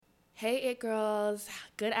Hey, it girls.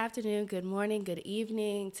 Good afternoon, good morning, good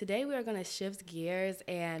evening. Today we are going to shift gears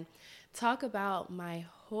and talk about my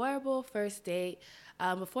horrible first date.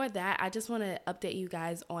 Before that, I just want to update you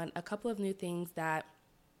guys on a couple of new things that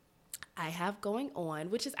I have going on,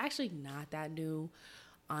 which is actually not that new,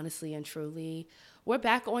 honestly and truly. We're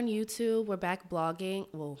back on YouTube. We're back blogging.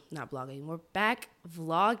 Well, not blogging. We're back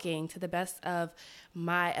vlogging to the best of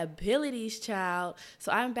my abilities, child.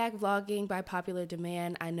 So I'm back vlogging by popular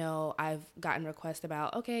demand. I know I've gotten requests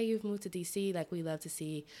about, okay, you've moved to DC. Like, we love to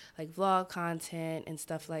see like vlog content and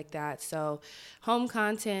stuff like that. So home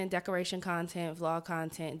content, decoration content, vlog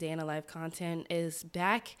content, day in a life content is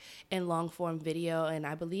back in long form video. And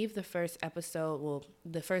I believe the first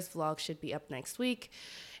vlog should be up next week.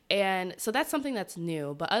 And so that's something that's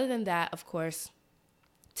new. But other than that, of course,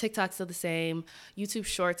 TikTok's still the same. YouTube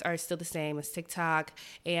Shorts are still the same as TikTok.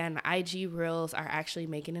 And IG Reels are actually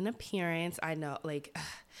making an appearance. I know, like,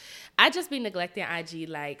 I just be neglecting IG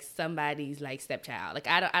like somebody's like stepchild. Like,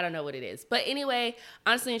 I don't know what it is. But anyway,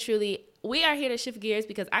 honestly and truly, we are here to shift gears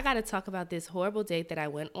because I got to talk about this horrible date that I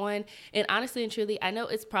went on. And honestly and truly, I know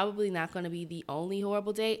it's probably not going to be the only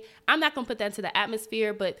horrible date. I'm not going to put that into the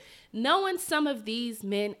atmosphere, but knowing some of these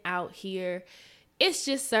men out here, it's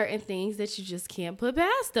just certain things that you just can't put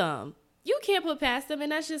past them. You can't put past them,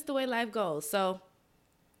 and that's just the way life goes. So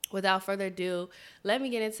without further ado, let me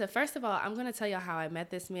get into, first of all, I'm going to tell y'all how I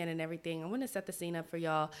met this man and everything. I'm going to set the scene up for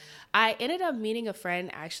y'all. I ended up meeting a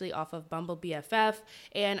friend actually off of Bumble BFF,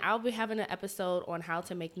 and I'll be having an episode on how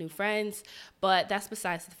to make new friends, but that's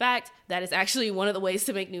besides the fact. That is actually one of the ways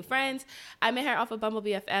to make new friends. I met her off of Bumble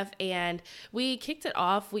BFF, and we kicked it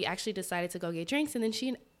off. We actually decided to go get drinks, and then she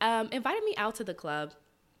invited me out to the club.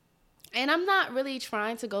 And I'm not really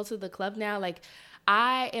trying to go to the club now. Like,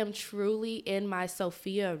 I am truly in my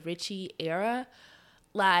Sophia Richie era.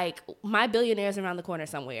 Like, my billionaire's around the corner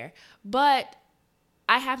somewhere. But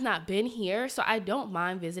I have not been here, so I don't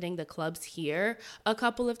mind visiting the clubs here a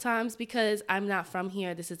couple of times because I'm not from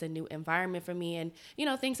here. This is a new environment for me, and, you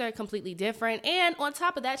know, things are completely different. And on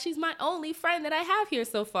top of that, she's my only friend that I have here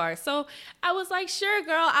so far. So I was like, sure,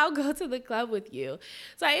 girl, I'll go to the club with you.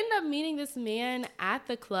 So I ended up meeting this man at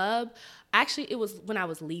the club. Actually, it was when I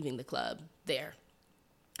was leaving the club there.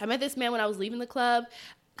 I met this man when I was leaving the club.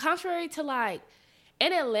 Contrary to, like,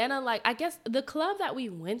 in Atlanta, like, I guess the club that we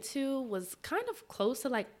went to was kind of close to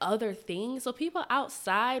like other things. So people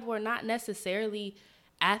outside were not necessarily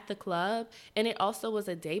at the club. And it also was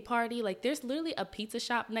a day party. Like, there's literally a pizza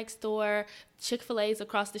shop next door, Chick-fil-A's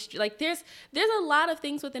across the street. Like, there's a lot of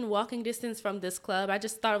things within walking distance from this club. I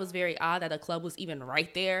just thought it was very odd that a club was even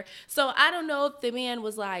right there. So I don't know if the man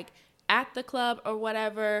was like at the club or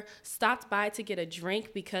whatever, stopped by to get a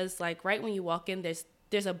drink, because like right when you walk in,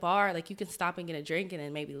 there's a bar, like you can stop and get a drink and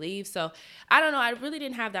then maybe leave. So I don't know. I really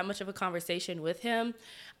didn't have that much of a conversation with him.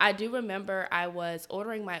 I do remember I was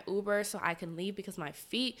ordering my Uber so I can leave because my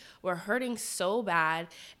feet were hurting so bad.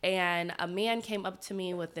 And a man came up to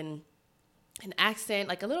me with an accent,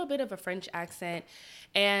 like a little bit of a French accent,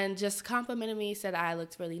 and just complimented me, said I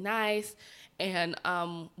looked really nice, and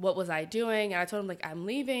what was I doing? And I told him, like, I'm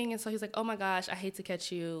leaving. And so he's like, oh my gosh, I hate to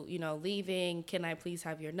catch you, leaving. Can I please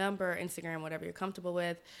have your number, Instagram, whatever you're comfortable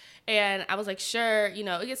with? And I was like, sure.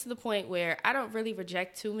 It gets to the point where I don't really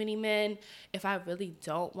reject too many men. If I really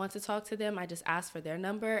don't want to talk to them, I just ask for their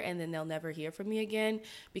number, and then they'll never hear from me again.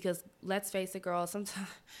 Because let's face it, girls, sometimes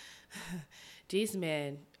these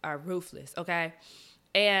men are ruthless, okay?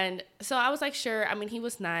 And so I was like, sure. I mean, he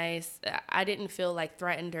was nice. I didn't feel like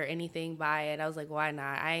threatened or anything by it. I was like, why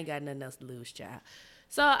not? I ain't got nothing else to lose, child.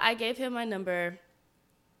 So I gave him my number.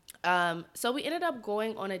 So we ended up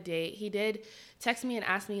going on a date. He did text me and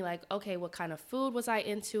ask me, like, okay, what kind of food was I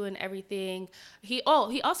into and everything. He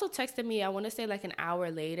also texted me, I want to say like an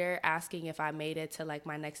hour later, asking if I made it to like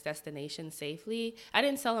my next destination safely. I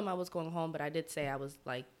didn't tell him I was going home, but I did say I was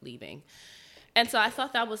like leaving. And so I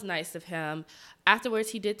thought that was nice of him. Afterwards,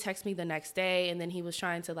 he did text me the next day, and then he was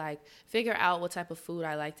trying to like figure out what type of food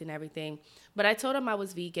I liked and everything. But I told him I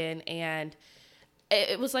was vegan, and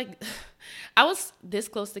it was like I was this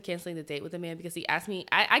close to canceling the date with the man because he asked me.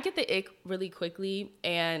 I get the ick really quickly,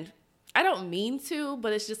 and I don't mean to,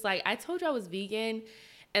 but it's just like, I told you I was vegan,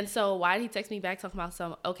 and so why did he text me back talking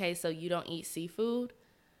about okay, so you don't eat seafood?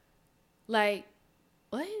 Like,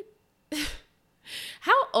 what?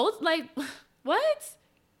 How old? Like, what?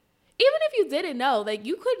 Even if you didn't know, like,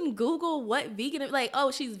 you couldn't Google what vegan, like,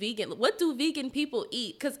 oh, she's vegan. What do vegan people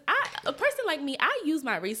eat? Because a person like me, I use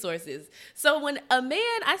my resources. So when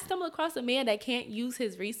I stumble across a man that can't use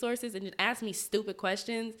his resources and just ask me stupid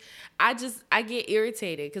questions, I get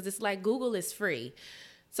irritated because it's like, Google is free.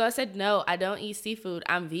 So I said, no, I don't eat seafood.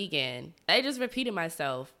 I'm vegan. I just repeated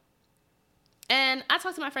myself. And I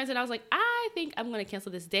talked to my friends and I was like, I think I'm going to cancel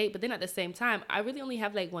this date. But then at the same time, I really only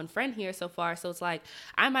have like one friend here so far. So it's like,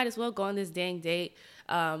 I might as well go on this dang date,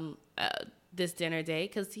 this dinner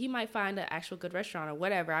date, because he might find an actual good restaurant or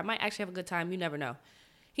whatever. I might actually have a good time. You never know.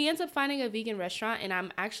 He ends up finding a vegan restaurant, and I'm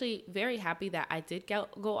actually very happy that I did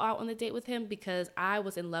go out on the date with him because I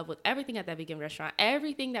was in love with everything at that vegan restaurant.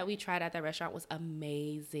 Everything that we tried at that restaurant was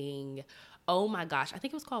amazing. Oh my gosh. I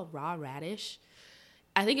think it was called Raw Radish.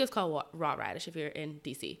 I think it was called Raw Radish if you're in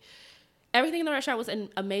DC. Everything in the restaurant was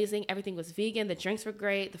amazing. Everything was vegan. The drinks were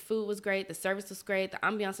great. The food was great. The service was great. The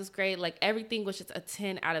ambiance was great. Like, everything was just a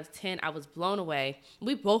 10 out of 10. I was blown away.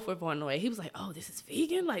 We both were blown away. He was like, oh, this is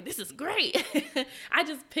vegan? Like, this is great. I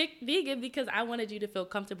just picked vegan because I wanted you to feel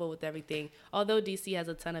comfortable with everything, although DC has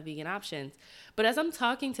a ton of vegan options. But as I'm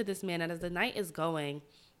talking to this man and as the night is going,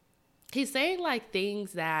 he's saying, like,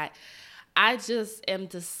 things that I just am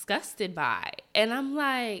disgusted by. And I'm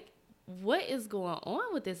like, what is going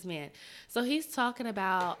on with this man? So he's talking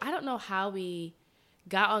about, I don't know how we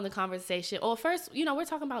got on the conversation. Well, first, we're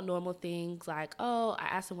talking about normal things like, oh, I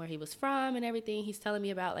asked him where he was from and everything. He's telling me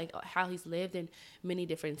about like how he's lived in many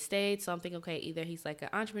different states. So I'm thinking, okay, either he's like an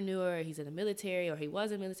entrepreneur or he's in the military or he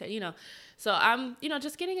was in the military, So I'm,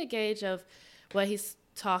 just getting a gauge of what he's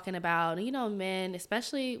talking about. And, men,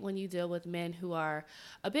 especially when you deal with men who are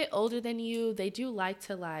a bit older than you, they do like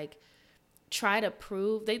to like try to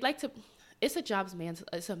prove, it's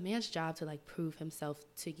a man's job to like prove himself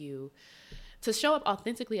to you, to show up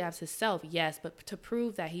authentically as himself, yes, but to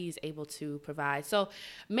prove that he's able to provide. So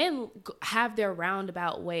men have their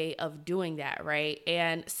roundabout way of doing that, right?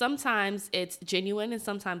 And sometimes it's genuine and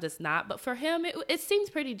sometimes it's not. But for him, it seems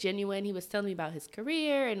pretty genuine. He was telling me about his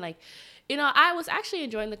career and like, I was actually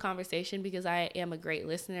enjoying the conversation because I am a great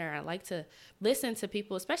listener. I like to listen to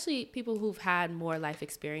people, especially people who've had more life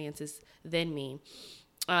experiences than me.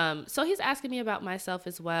 So he's asking me about myself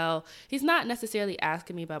as well. He's not necessarily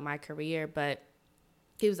asking me about my career, but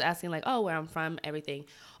he was asking like, oh, where I'm from, everything.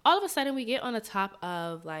 All of a sudden we get on the top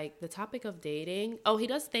of like the topic of dating. Oh, he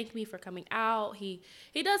does thank me for coming out. He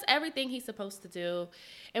does everything he's supposed to do.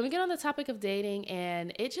 And we get on the topic of dating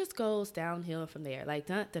and it just goes downhill from there. Like,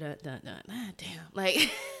 dun, dun, dun, dun, dun. Damn.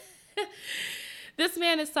 Like, this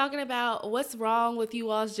man is talking about what's wrong with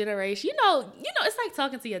you all's generation. It's like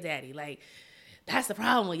talking to your daddy. Like, that's the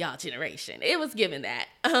problem with y'all generation. It was given that.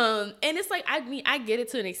 And it's like, I get it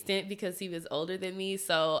to an extent because he was older than me.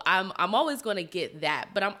 So I'm always going to get that.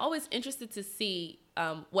 But I'm always interested to see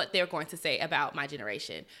what they're going to say about my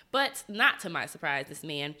generation. But not to my surprise, this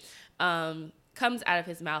man comes out of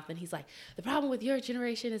his mouth and he's like, the problem with your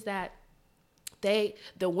generation is that that's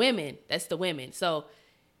the women. So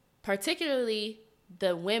particularly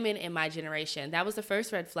the women in my generation, that was the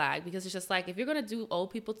first red flag, because it's just like, if you're going to do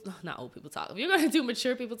if you're going to do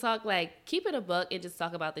mature people talk, like, keep it a buck and just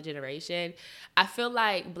talk about the generation. I feel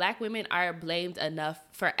like Black women are blamed enough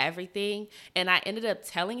for everything. And I ended up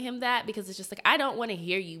telling him that because it's just like, I don't want to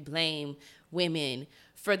hear you blame women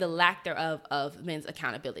for the lack thereof of men's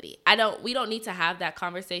accountability. We don't need to have that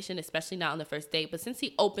conversation, especially not on the first date. But since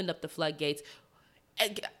he opened up the floodgates,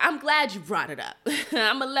 I'm glad you brought it up.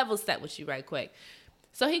 I'm going to level set with you right quick.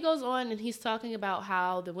 So he goes on and he's talking about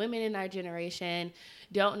how the women in our generation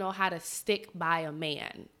don't know how to stick by a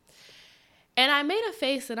man. And I made a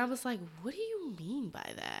face and I was like, what do you mean by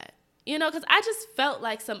that? Because I just felt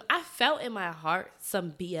like I felt in my heart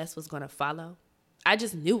some BS was going to follow. I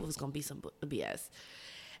just knew it was going to be some BS.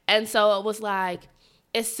 And so it was like,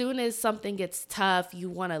 as soon as something gets tough, you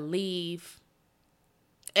want to leave.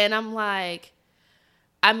 And I'm like,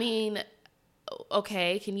 I mean,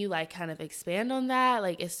 okay, can you like kind of expand on that?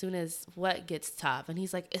 Like, as soon as what gets tough? And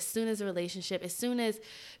he's like, as soon as a relationship, as soon as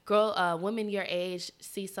women your age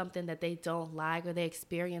see something that they don't like, or they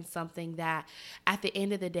experience something that at the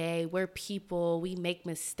end of the day, we're people, we make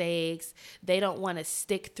mistakes. They don't want to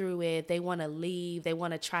stick through it. They want to leave. They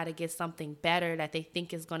want to try to get something better that they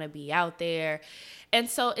think is going to be out there. And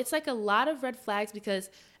so it's like a lot of red flags, because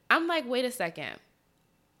I'm like, wait a second.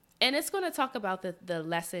 And it's going to talk about the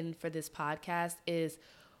lesson for this podcast is,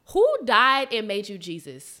 who died and made you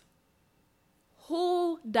Jesus?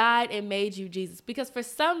 Who died and made you Jesus? Because for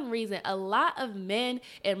some reason, a lot of men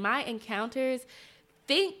in my encounters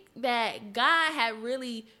think that God had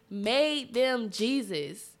really made them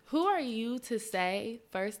Jesus. Who are you to say,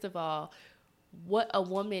 first of all, what a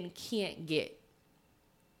woman can't get?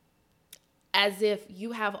 As if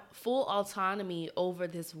you have full autonomy over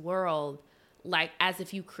this world, like as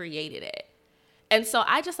if you created it. And so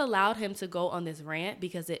I just allowed him to go on this rant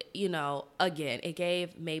because it, again, it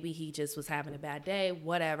gave, maybe he just was having a bad day,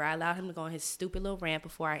 whatever. I allowed him to go on his stupid little rant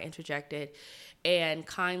before I interjected and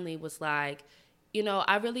kindly was like,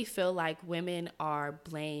 I really feel like women are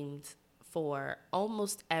blamed for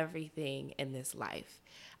almost everything in this life.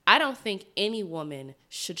 I don't think any woman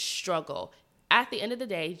should struggle. At the end of the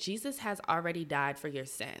day, Jesus has already died for your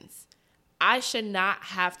sins. I should not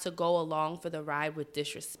have to go along for the ride with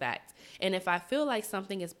disrespect. And if I feel like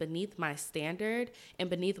something is beneath my standard and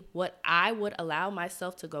beneath what I would allow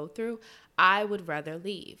myself to go through, I would rather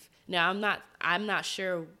leave. Now, I'm not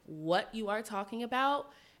sure what you are talking about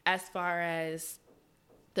as far as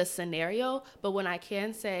the scenario, but what I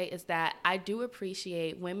can say is that I do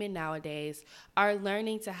appreciate women nowadays are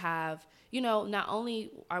learning to have, not only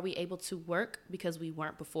are we able to work because we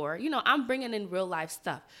weren't before, I'm bringing in real life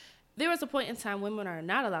stuff. There was a point in time women are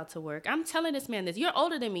not allowed to work. I'm telling this man this. You're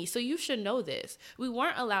older than me, so you should know this. We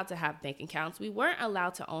weren't allowed to have bank accounts. We weren't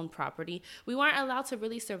allowed to own property. We weren't allowed to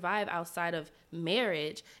really survive outside of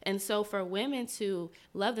marriage. And so for women to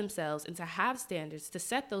love themselves and to have standards, to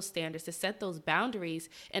set those boundaries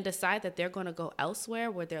and decide that they're going to go elsewhere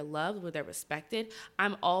where they're loved, where they're respected,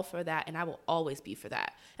 I'm all for that, and I will always be for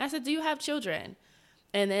that. And I said, do you have children?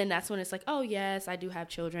 And then that's when it's like, oh, yes, I do have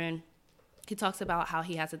children. He talks about how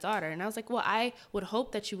he has a daughter. And I was like, well, I would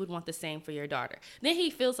hope that you would want the same for your daughter. Then he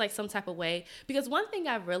feels like some type of way. Because one thing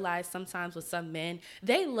I've realized sometimes with some men,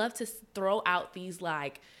 they love to throw out these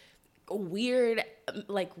weird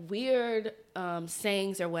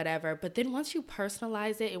sayings or whatever. But then once you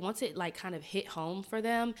personalize it and once it kind of hit home for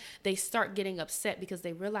them, they start getting upset because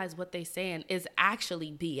they realize what they're saying is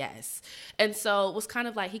actually BS. And so it was kind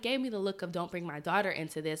of like, he gave me the look of don't bring my daughter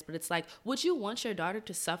into this, but it's like, would you want your daughter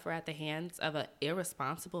to suffer at the hands of an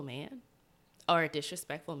irresponsible man or a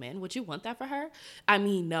disrespectful man? Would you want that for her? I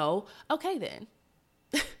mean, no. Okay, then.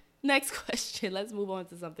 Next question. Let's move on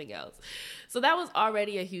to something else. So that was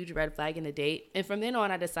already a huge red flag in the date. And from then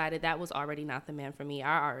on, I decided that was already not the man for me.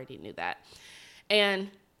 I already knew that.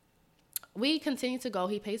 And we continue to go.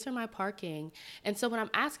 He pays for my parking. And so when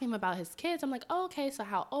I'm asking him about his kids, I'm like, oh, okay, so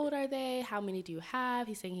how old are they? How many do you have?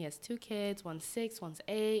 He's saying he has 2 kids. One's 6, one's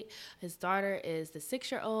 8. His daughter is the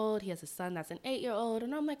 6-year-old. He has a son that's an 8-year-old.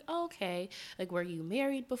 And I'm like, oh, okay. Were you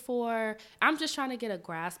married before? I'm just trying to get a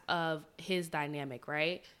grasp of his dynamic,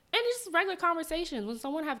 right? And it's just regular conversations. When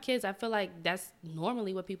someone have kids, I feel like that's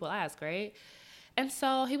normally what people ask, right? And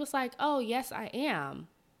so he was like, oh, yes, I am.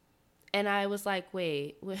 And I was like,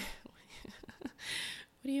 wait, what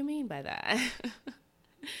do you mean by that?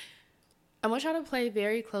 I'm going to try to pay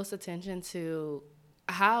very close attention to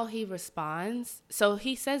how he responds. So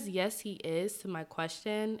he says, yes, he is to my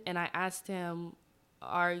question. And I asked him,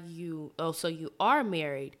 so you are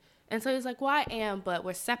married? And so he's like, well, I am, but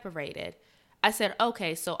we're separated. I said,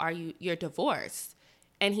 okay, so you're divorced?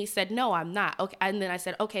 And he said, no, I'm not. Okay. And then I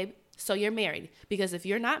said, okay, so you're married. Because if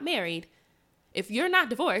you're not married, if you're not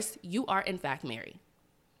divorced, you are in fact married.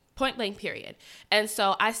 Point blank, period. And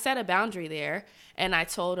so I set a boundary there and I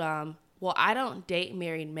told him, well, I don't date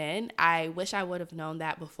married men. I wish I would have known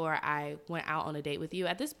that before I went out on a date with you.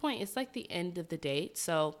 At this point, it's like the end of the date.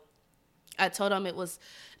 So I told him it was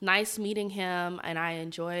nice meeting him and I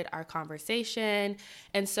enjoyed our conversation.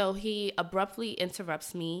 And so he abruptly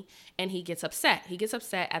interrupts me and he gets upset. He gets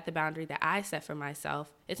upset at the boundary that I set for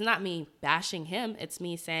myself. It's not me bashing him. It's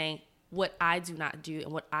me saying what I do not do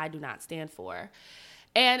and what I do not stand for.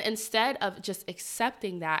 And instead of just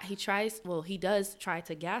accepting that, he does try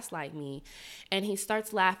to gaslight me. And he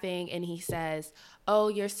starts laughing and he says, oh,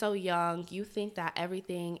 you're so young. You think that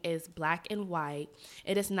everything is black and white.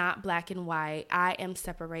 It is not black and white. I am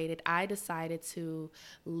separated. I decided to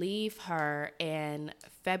leave her in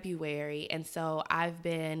February. And so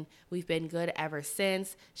we've been good ever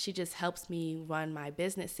since. She just helps me run my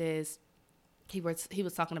businesses. He was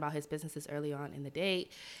talking about his businesses early on in the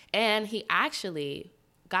date. And he actually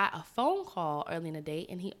got a phone call early in the date,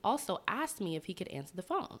 and he also asked me if he could answer the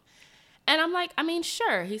phone. And I'm like, I mean,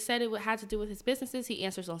 sure. He said it had to do with his businesses. He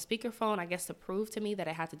answers on speakerphone, I guess, to prove to me that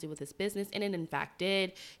it had to do with his business. And it in fact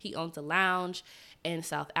did. He owns a lounge in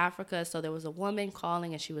South Africa. So there was a woman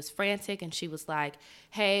calling and she was frantic and she was like,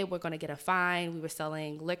 hey, we're going to get a fine. We were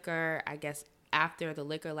selling liquor, I guess, after the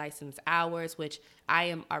liquor license hours, which I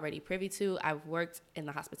am already privy to. I've worked in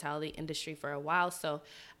the hospitality industry for a while, so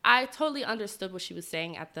I totally understood what she was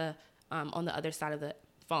saying at the on the other side of the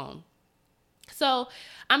phone. So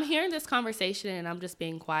I'm hearing this conversation and I'm just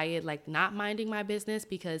being quiet, like not minding my business,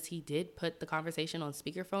 because he did put the conversation on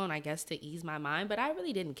speakerphone, I guess, to ease my mind, but I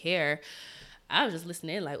really didn't care. I was just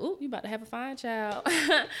listening in like, ooh, you about to have a fine child.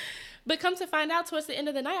 But come to find out towards the end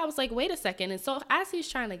of the night, I was like, wait a second. And so as he's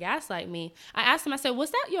trying to gaslight me, I asked him, I said,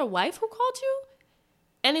 was that your wife who called you?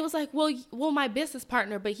 And he was like, well, my business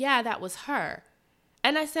partner, but yeah, that was her.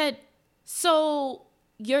 And I said, so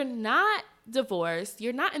you're not divorced.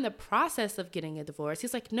 You're not in the process of getting a divorce.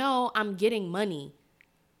 He's like, no, I'm getting money.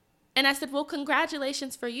 And I said, well,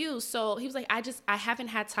 congratulations for you. So he was like, I haven't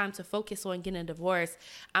had time to focus on getting a divorce.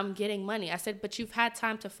 I'm getting money. I said, but you've had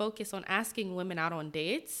time to focus on asking women out on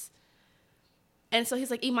dates. And so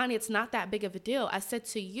he's like, Imani, it's not that big of a deal. I said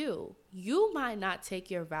to you, you might not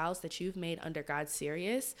take your vows that you've made under God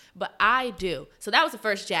serious, but I do. So that was the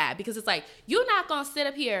first jab, because it's like, you're not going to sit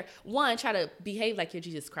up here, one, try to behave like you're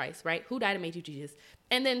Jesus Christ, right? Who died and made you Jesus?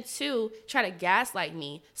 And then two, try to gaslight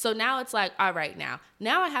me. So now it's like, all right, now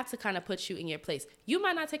I have to kind of put you in your place. You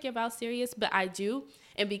might not take your vows serious, but I do.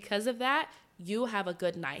 And because of that, you have a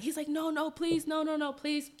good night. He's like, no, please, no,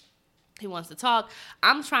 please. He wants to talk.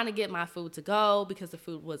 I'm trying to get my food to go because the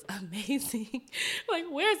food was amazing. Like,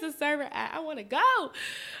 where's the server at? I want to go.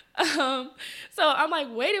 So I'm like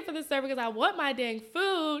waiting for the server because I want my dang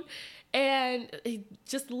food. And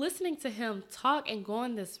just listening to him talk and go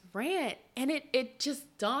on this rant. And it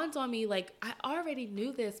just dawned on me, like, I already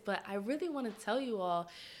knew this, but I really want to tell you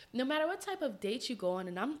all, no matter what type of date you go on,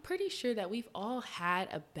 and I'm pretty sure that we've all had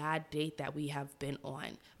a bad date that we have been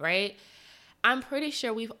on, right? I'm pretty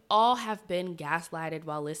sure we've all have been gaslighted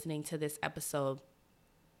while listening to this episode.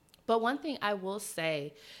 But one thing I will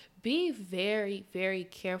say, be very, very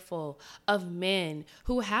careful of men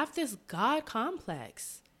who have this God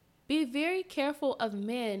complex. Be very careful of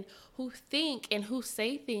men who think and who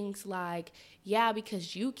say things like, yeah,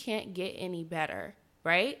 because you can't get any better,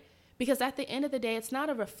 right? Because at the end of the day, it's not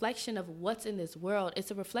a reflection of what's in this world. It's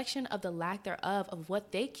a reflection of the lack thereof of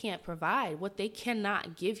what they can't provide, what they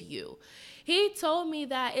cannot give you. He told me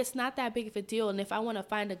that it's not that big of a deal. And if I want to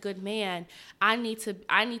find a good man, I need to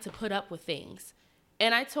put up with things.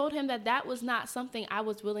 And I told him that that was not something I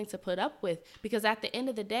was willing to put up with, because at the end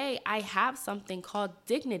of the day, I have something called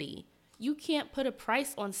dignity. You can't put a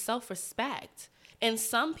price on self-respect. And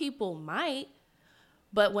some people might.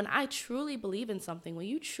 But when I truly believe in something, when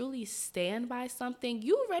you truly stand by something,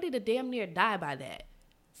 you're ready to damn near die by that.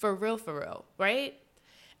 For real, right?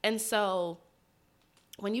 And so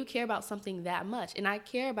when you care about something that much, and I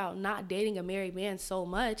care about not dating a married man so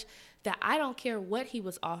much that I don't care what he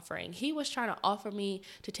was offering. He was trying to offer me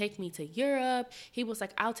to take me to Europe. He was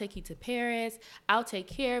like, I'll take you to Paris. I'll take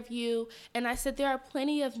care of you. And I said, there are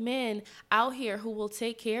plenty of men out here who will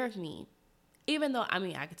take care of me. Even though, I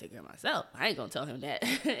can take care of myself. I ain't going to tell him that.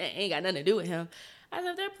 It ain't got nothing to do with him. I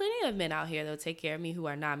said, there are plenty of men out here that will take care of me who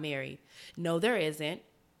are not married. No, there isn't.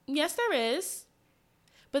 Yes, there is.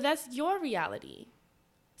 But that's your reality.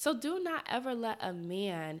 So do not ever let a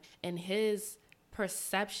man and his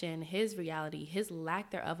perception, his reality, his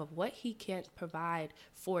lack thereof of what he can't provide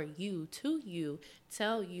for you, to you,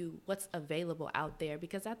 tell you what's available out there.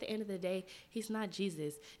 Because at the end of the day, he's not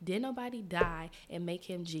Jesus. Did nobody die and make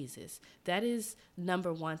him Jesus? That is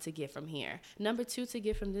number one to get from here. Number two to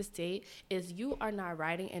get from this date is you are not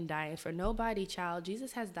riding and dying for nobody, child.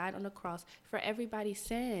 Jesus has died on the cross for everybody's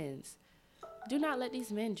sins. Do not let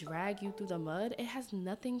these men drag you through the mud. It has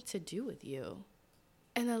nothing to do with you.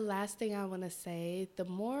 And the last thing I want to say, the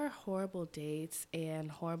more horrible dates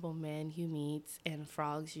and horrible men you meet and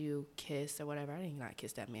frogs you kiss or whatever, I did not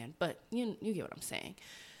kiss that man, but you get what I'm saying.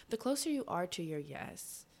 The closer you are to your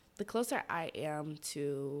yes, the closer I am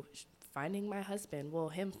to finding my husband, well,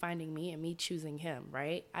 him finding me and me choosing him,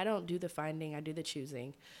 right? I don't do the finding, I do the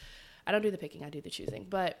choosing. I don't do the picking, I do the choosing.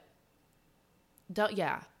 But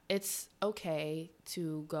it's okay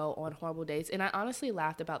to go on horrible dates. And I honestly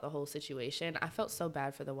laughed about the whole situation. I felt so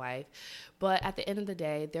bad for the wife. But at the end of the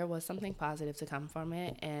day, there was something positive to come from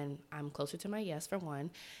it. And I'm closer to my yes, for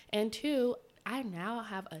one. And two, I now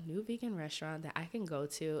have a new vegan restaurant that I can go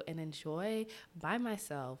to and enjoy by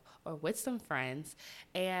myself or with some friends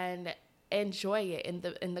and enjoy it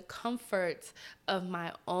in the comfort of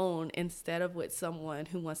my own, instead of with someone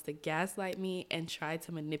who wants to gaslight me and try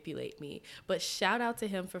to manipulate me. But shout out to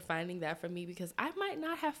him for finding that for me, because I might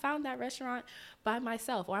not have found that restaurant by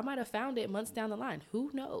myself, or I might have found it months down the line.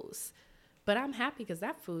 Who knows? But I'm happy because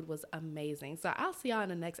that food was amazing. So I'll see y'all in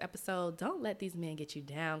the next episode. Don't let these men get you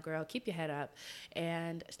down, girl. Keep your head up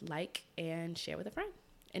and like and share with a friend.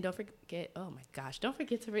 And don't forget, don't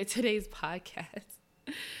forget to rate today's podcast.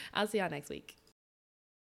 I'll see y'all next week.